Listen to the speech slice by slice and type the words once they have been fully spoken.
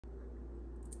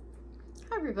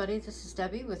Hi everybody, this is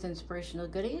Debbie with Inspirational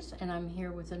Goodies, and I'm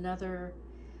here with another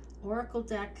Oracle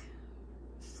deck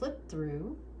flip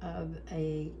through of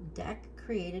a deck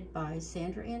created by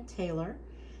Sandra and Taylor,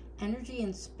 Energy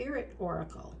and Spirit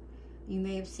Oracle. You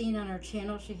may have seen on our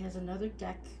channel she has another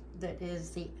deck that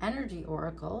is the Energy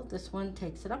Oracle. This one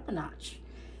takes it up a notch.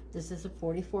 This is a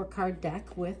 44 card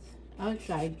deck with a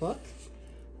guidebook,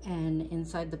 and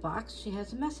inside the box she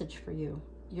has a message for you.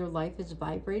 Your life is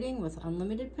vibrating with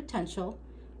unlimited potential.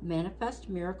 Manifest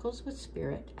miracles with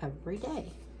spirit every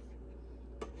day.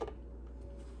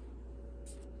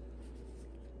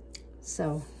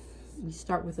 So we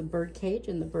start with a bird cage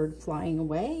and the bird flying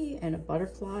away, and a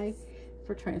butterfly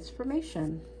for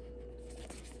transformation.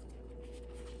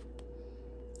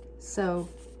 So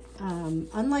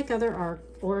unlike other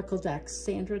oracle decks,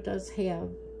 Sandra does have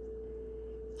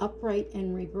upright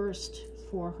and reversed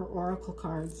for her oracle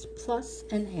cards, plus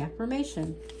an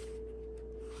affirmation.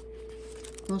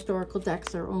 Most oracle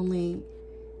decks are only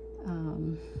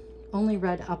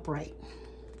read upright.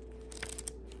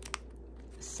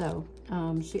 So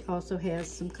she also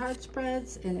has some card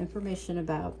spreads and information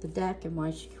about the deck and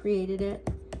why she created it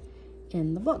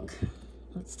in the book.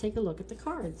 Let's take a look at the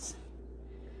cards.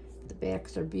 The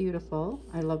backs are beautiful.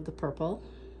 I love the purple.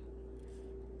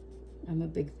 I'm a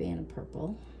big fan of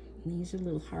purple. And these are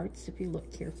little hearts if you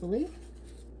look carefully.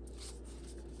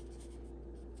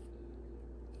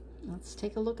 Let's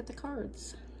take a look at the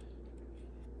cards.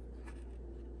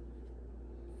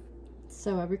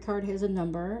 So every card has a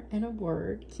number and a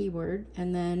word, keyword,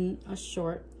 and then a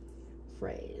short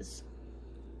phrase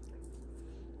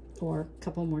or a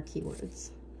couple more keywords.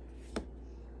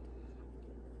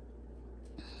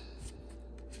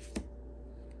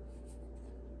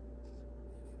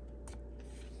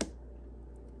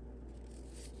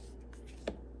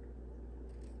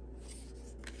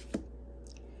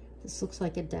 This looks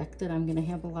like a deck that I'm going to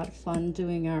have a lot of fun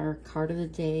doing our card of the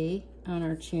day on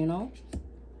our channel.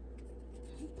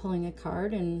 Pulling a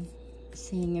card and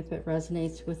seeing if it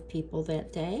resonates with people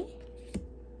that day.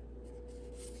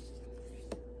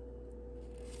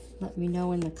 Let me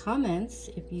know in the comments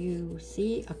if you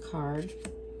see a card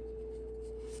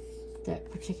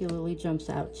that particularly jumps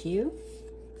out to you.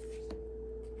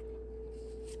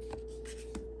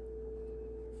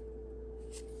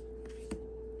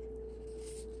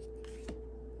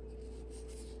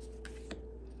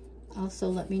 Also,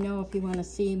 let me know if you want to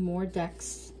see more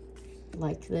decks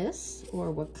like this,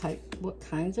 or what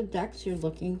kinds of decks you're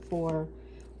looking for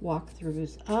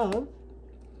walkthroughs of.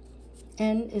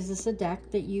 And is this a deck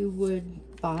that you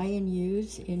would buy and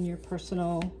use in your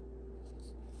personal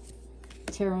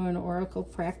tarot and oracle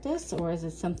practice, or is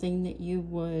it something that you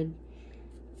would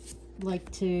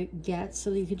like to get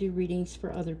so that you could do readings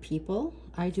for other people?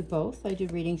 I do both. I do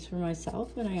readings for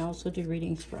myself, and I also do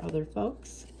readings for other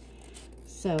folks.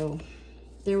 So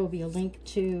there will be a link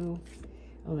to,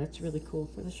 oh, that's really cool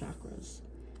for the chakras.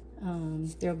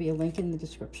 There will be a link in the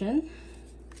description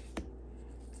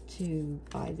to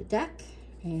buy the deck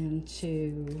and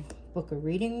to book a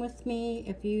reading with me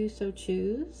if you so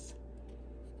choose.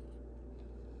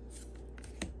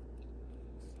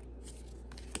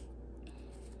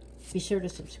 Be sure to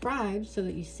subscribe so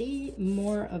that you see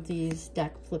more of these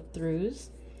deck flip throughs,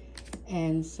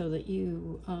 and so that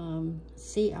you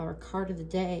see our card of the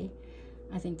day.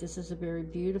 I think this is a very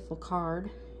beautiful card.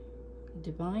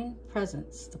 Divine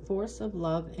Presence, the force of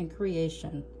love and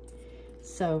creation.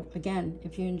 So again,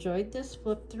 if you enjoyed this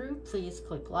flip through, please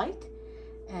click like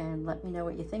and let me know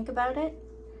what you think about it.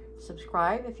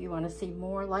 Subscribe if you want to see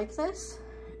more like this,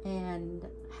 and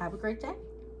have a great day.